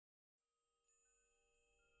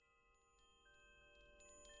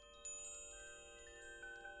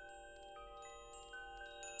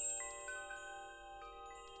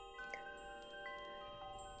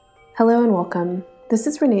Hello and welcome. This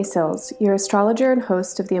is Renee Sills, your astrologer and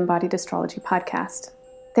host of the Embodied Astrology podcast.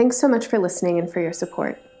 Thanks so much for listening and for your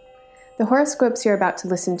support. The horoscopes you're about to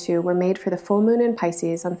listen to were made for the full moon in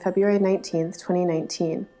Pisces on February 19th,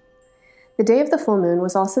 2019. The day of the full moon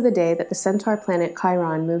was also the day that the centaur planet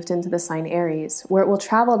Chiron moved into the sign Aries, where it will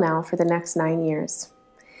travel now for the next 9 years.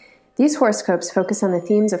 These horoscopes focus on the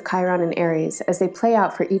themes of Chiron and Aries as they play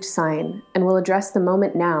out for each sign and will address the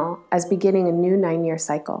moment now as beginning a new 9-year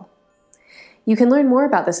cycle. You can learn more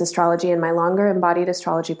about this astrology in my longer Embodied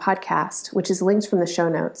Astrology podcast, which is linked from the show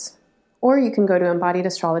notes. Or you can go to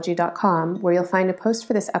embodiedastrology.com, where you'll find a post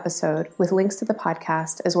for this episode with links to the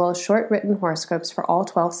podcast, as well as short written horoscopes for all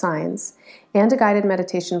 12 signs, and a guided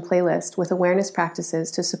meditation playlist with awareness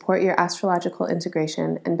practices to support your astrological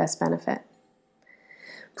integration and best benefit.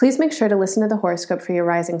 Please make sure to listen to the horoscope for your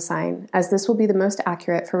rising sign, as this will be the most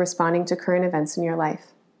accurate for responding to current events in your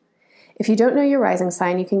life. If you don't know your rising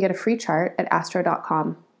sign, you can get a free chart at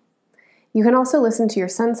astro.com. You can also listen to your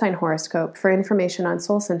sun sign horoscope for information on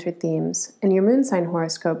soul-centered themes, and your moon sign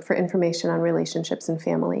horoscope for information on relationships and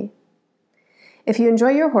family. If you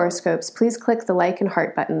enjoy your horoscopes, please click the like and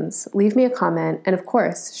heart buttons, leave me a comment, and of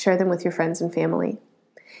course, share them with your friends and family.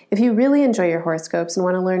 If you really enjoy your horoscopes and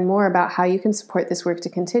want to learn more about how you can support this work to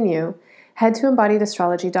continue, head to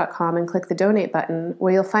embodiedastrology.com and click the donate button,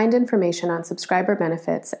 where you'll find information on subscriber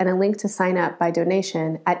benefits and a link to sign up by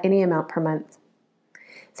donation at any amount per month.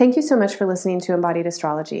 Thank you so much for listening to Embodied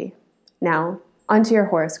Astrology. Now, onto your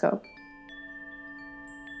horoscope.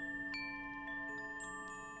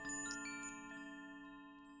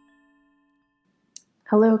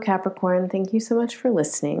 Hello, Capricorn. Thank you so much for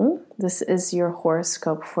listening. This is your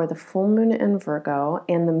horoscope for the full moon in Virgo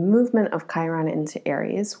and the movement of Chiron into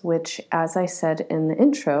Aries, which, as I said in the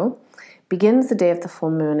intro, begins the day of the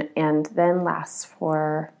full moon and then lasts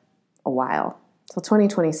for a while, till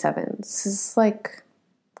 2027. This is like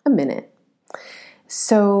a minute.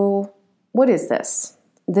 So what is this?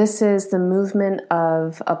 This is the movement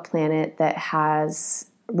of a planet that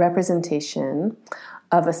has representation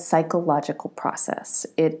of a psychological process.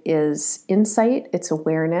 It is insight, it's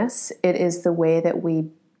awareness, it is the way that we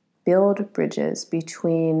build bridges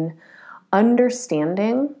between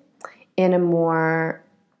understanding in a more,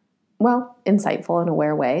 insightful and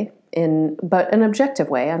aware way, but an objective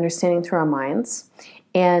way, understanding through our minds,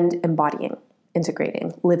 and embodying,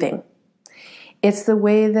 integrating, living. It's the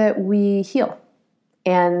way that we heal.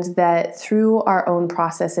 And that through our own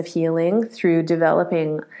process of healing, through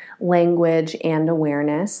developing language and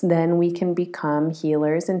awareness, then we can become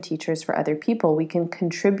healers and teachers for other people. We can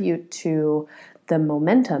contribute to the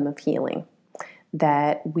momentum of healing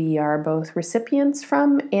that we are both recipients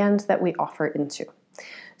from and that we offer into.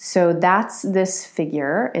 So that's this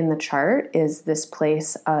figure in the chart, is this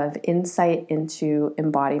place of insight into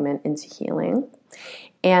embodiment, into healing.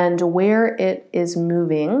 And where it is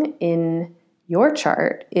moving in your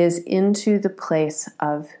chart is into the place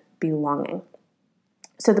of belonging.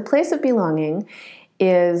 So the place of belonging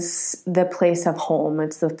is the place of home.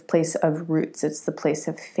 It's the place of roots. It's the place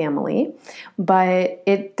of family. But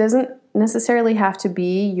it doesn't necessarily have to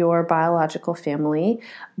be your biological family,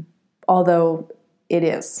 although it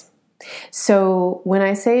is. So when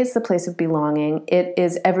I say it's the place of belonging, it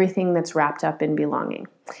is everything that's wrapped up in belonging.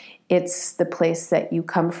 It's the place that you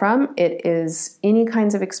come from. It is any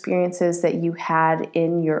kinds of experiences that you had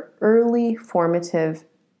in your early formative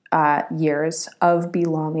years of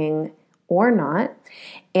belonging or not,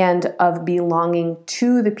 and of belonging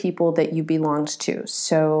to the people that you belonged to.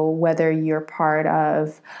 So whether you're part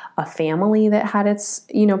of a family that had its,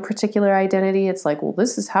 particular identity, it's like, well,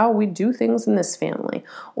 this is how we do things in this family.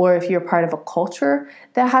 Or if you're part of a culture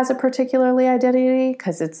that has a particularly identity,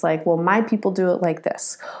 because it's like, well, my people do it like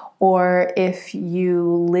this. Or if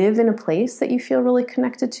you live in a place that you feel really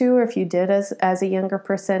connected to, or if you did as a younger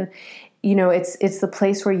person, it's the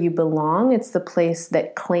place where you belong. It's the place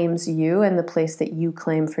that claims you and the place that you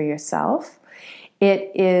claim for yourself.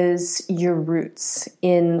 It is your roots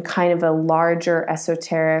in kind of a larger,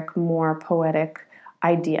 esoteric, more poetic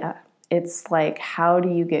idea. It's like, how do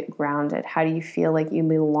you get grounded? How do you feel like you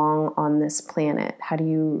belong on this planet? How do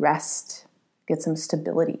you rest, get some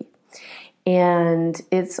stability? And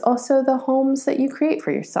it's also the homes that you create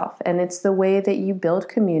for yourself. And it's the way that you build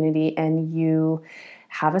community and you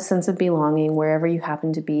have a sense of belonging wherever you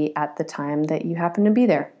happen to be at the time that you happen to be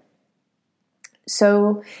there.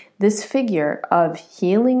 So this figure of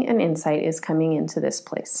healing and insight is coming into this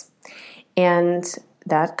place. And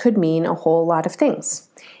that could mean a whole lot of things.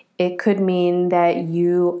 It could mean that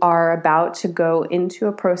you are about to go into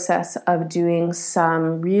a process of doing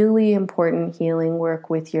some really important healing work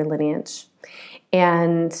with your lineage.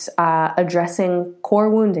 and addressing core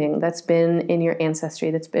wounding that's been in your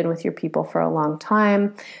ancestry, that's been with your people for a long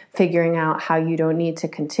time, figuring out how you don't need to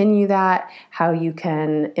continue that, how you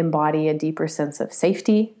can embody a deeper sense of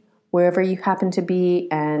safety wherever you happen to be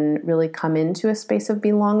and really come into a space of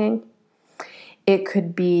belonging. It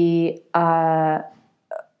could be a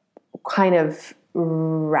kind of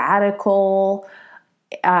radical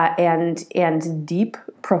and deep,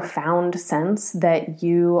 profound sense that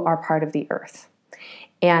you are part of the earth,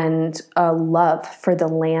 and a love for the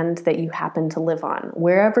land that you happen to live on,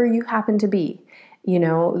 wherever you happen to be,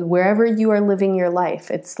 wherever you are living your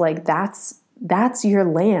life. It's like that's your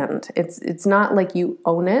land. It's not like you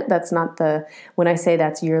own it. That's not when I say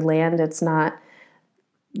that's your land, it's not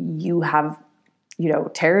you have,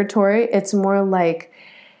 territory. It's more like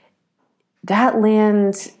that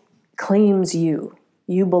land claims you.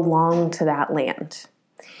 You belong to that land.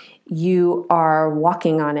 You are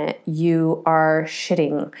walking on it. You are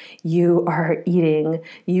shitting. You are eating.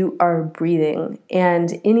 You are breathing.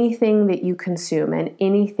 And anything that you consume and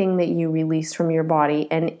anything that you release from your body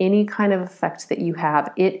and any kind of effect that you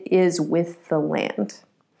have, it is with the land.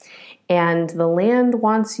 And the land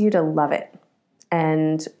wants you to love it.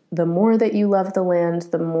 And the more that you love the land,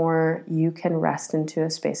 the more you can rest into a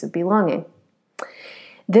space of belonging.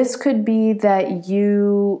 This could be that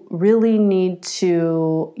you really need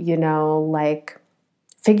to,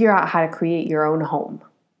 figure out how to create your own home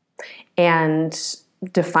and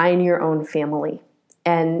define your own family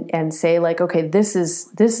and say okay, this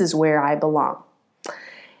is where I belong.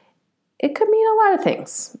 It could mean a lot of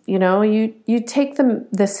things. You take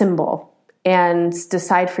the symbol and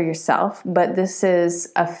decide for yourself, but this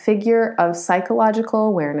is a figure of psychological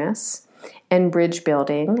awareness and bridge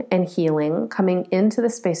building and healing coming into the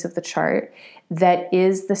space of the chart that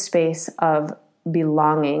is the space of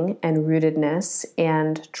belonging and rootedness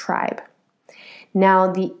and tribe.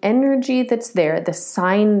 Now, the energy that's there, the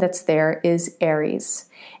sign that's there is Aries.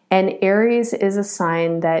 And Aries is a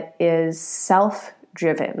sign that is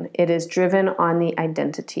self-driven. It is driven on the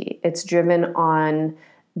identity. It's driven on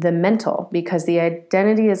the mental, because the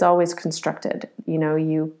identity is always constructed.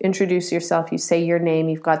 You introduce yourself, you say your name,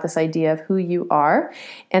 you've got this idea of who you are.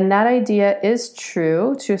 And that idea is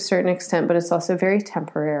true to a certain extent, but it's also very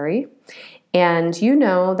temporary. And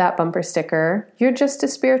that bumper sticker, you're just a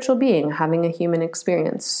spiritual being having a human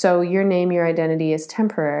experience. So your name, your identity is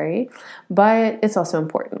temporary, but it's also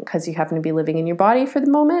important because you happen to be living in your body for the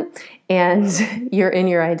moment and you're in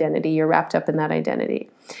your identity, you're wrapped up in that identity.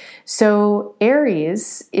 So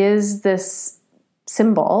Aries is this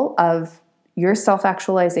symbol of your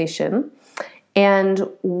self-actualization. And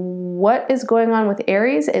what is going on with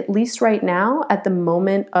Aries, at least right now, at the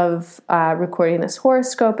moment of recording this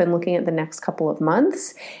horoscope and looking at the next couple of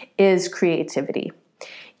months, is creativity.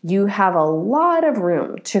 You have a lot of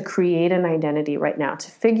room to create an identity right now,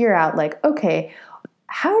 to figure out okay,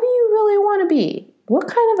 how do you really want to be? What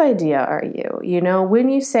kind of idea are you? When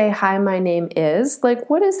you say, hi, my name is,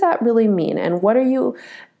 what does that really mean? And what are you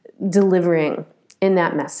delivering in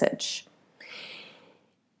that message?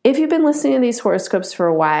 If you've been listening to these horoscopes for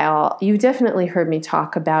a while, you definitely heard me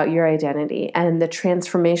talk about your identity and the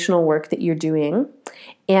transformational work that you're doing.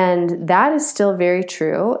 And that is still very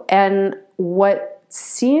true. And what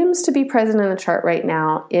seems to be present in the chart right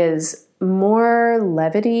now is more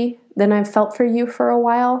levity than I've felt for you for a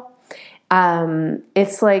while.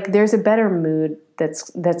 It's like there's a better mood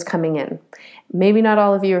that's coming in. Maybe not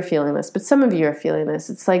all of you are feeling this, but some of you are feeling this.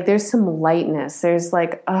 It's like there's some lightness. There's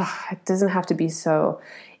it doesn't have to be so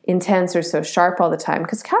intense or so sharp all the time,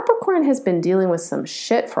 because Capricorn has been dealing with some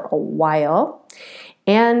shit for a while,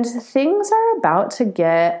 and things are about to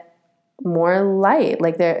get more light,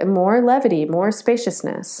 there more levity, more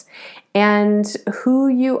spaciousness. And who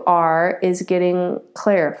you are is getting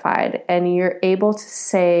clarified, and you're able to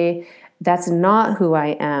say, that's not who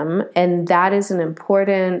I am. And that is an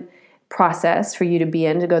important process for you to be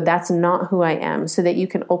in, to go, that's not who I am, so that you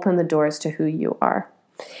can open the doors to who you are.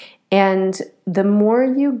 And the more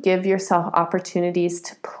you give yourself opportunities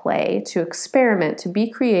to play, to experiment, to be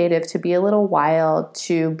creative, to be a little wild,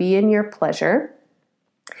 to be in your pleasure,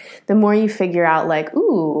 the more you figure out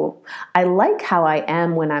ooh, I like how I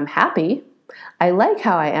am when I'm happy. I like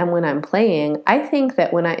how I am when I'm playing. I think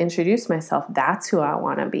that when I introduce myself, that's who I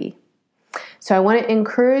want to be. So I want to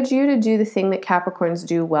encourage you to do the thing that Capricorns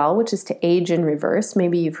do well, which is to age in reverse.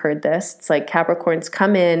 Maybe you've heard this. It's like Capricorns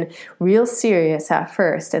come in real serious at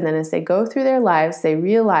first, and then as they go through their lives, they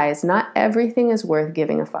realize not everything is worth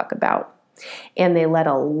giving a fuck about. And they let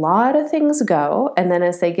a lot of things go, and then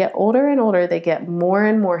as they get older and older, they get more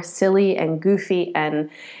and more silly and goofy and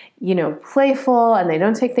playful, and they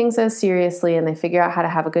don't take things as seriously, and they figure out how to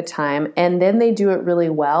have a good time, and then they do it really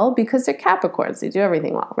well because they're Capricorns. They do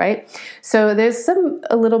everything well, right? So there's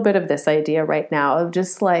a little bit of this idea right now of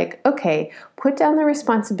just like, okay, put down the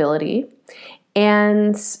responsibility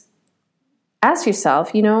and ask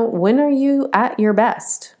yourself, when are you at your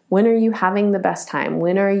best? When are you having the best time?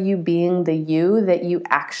 When are you being the you that you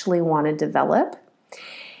actually want to develop?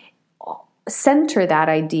 Center that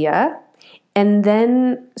idea and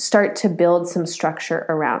then start to build some structure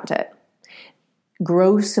around it.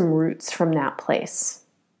 Grow some roots from that place.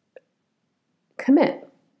 Commit.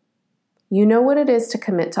 You know what it is to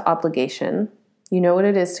commit to obligation. You know what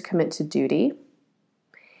it is to commit to duty.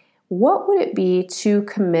 What would it be to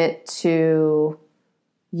commit to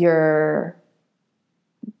your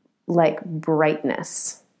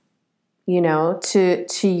brightness, to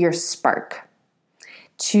your spark,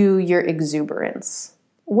 to your exuberance?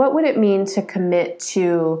 What would it mean to commit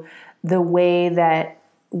to the way that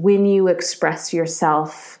when you express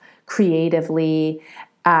yourself creatively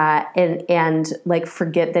and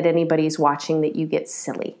forget that anybody's watching, that you get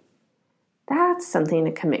silly? That's something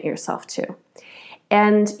to commit yourself to.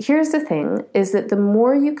 And here's the thing, is that the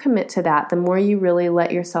more you commit to that, the more you really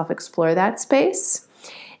let yourself explore that space,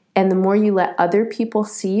 and the more you let other people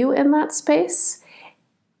see you in that space,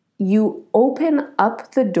 you open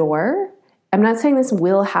up the door. I'm not saying this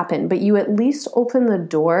will happen, but you at least open the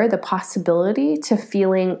door, the possibility to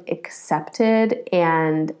feeling accepted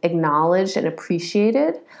and acknowledged and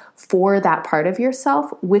appreciated for that part of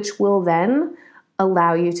yourself, which will then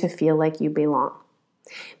allow you to feel like you belong.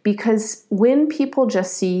 Because when people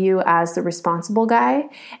just see you as the responsible guy,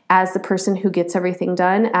 as the person who gets everything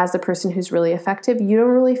done, as the person who's really effective, you don't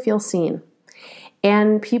really feel seen.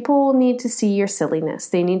 And people need to see your silliness.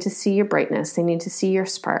 They need to see your brightness. They need to see your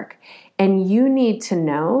spark. And you need to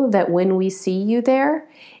know that when we see you there,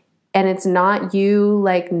 and it's not you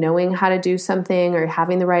knowing how to do something or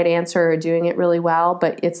having the right answer or doing it really well,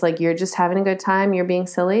 but it's you're just having a good time, you're being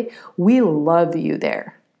silly, we love you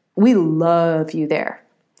there. We love you there.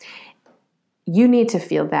 You need to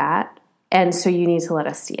feel that, and so you need to let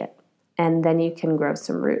us see it. And then you can grow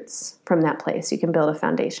some roots from that place. You can build a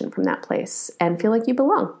foundation from that place and feel like you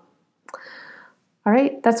belong. All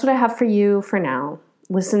right, that's what I have for you for now.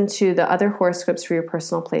 Listen to the other horoscopes for your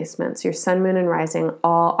personal placements. Your sun, moon, and rising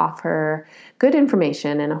all offer good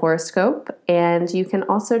information in a horoscope. And you can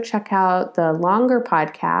also check out the longer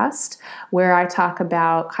podcast where I talk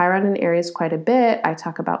about Chiron and Aries quite a bit. I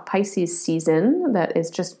talk about Pisces season that is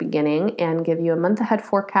just beginning and give you a month ahead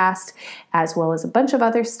forecast as well as a bunch of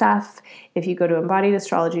other stuff. If you go to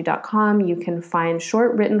embodiedastrology.com, you can find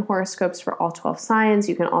short written horoscopes for all 12 signs.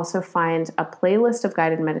 You can also find a playlist of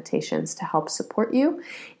guided meditations to help support you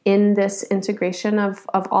in this integration of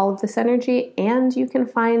all of this energy. And you can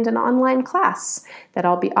find an online class that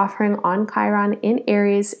I'll be offering on Chiron in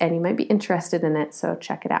Aries, and you might be interested in it, so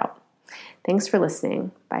check it out. Thanks for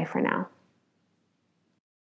listening. Bye for now.